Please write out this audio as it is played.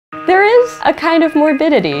There is a kind of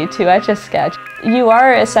morbidity to Etch-a-Sketch. You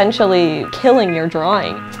are essentially killing your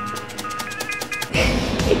drawing.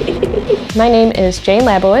 My name is Jane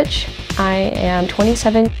Labowitch. I am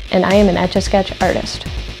 27 and I am an Etch-a-Sketch artist.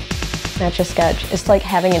 Etch-a-Sketch is like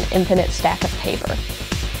having an infinite stack of paper.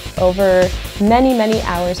 Over many, many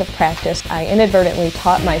hours of practice, I inadvertently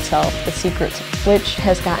taught myself the secrets, which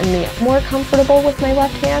has gotten me more comfortable with my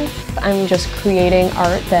left hand. I'm just creating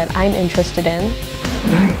art that I'm interested in.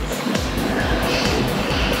 Nice.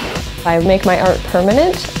 If I make my art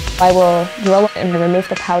permanent, I will drill and remove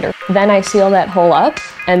the powder. Then I seal that hole up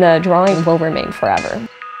and the drawing will remain forever.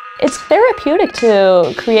 It's therapeutic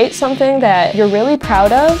to create something that you're really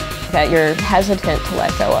proud of, that you're hesitant to let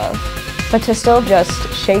go of. But to still just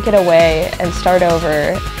shake it away and start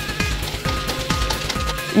over.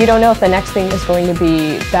 You don't know if the next thing is going to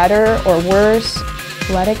be better or worse.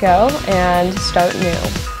 Let it go and start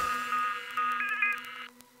new.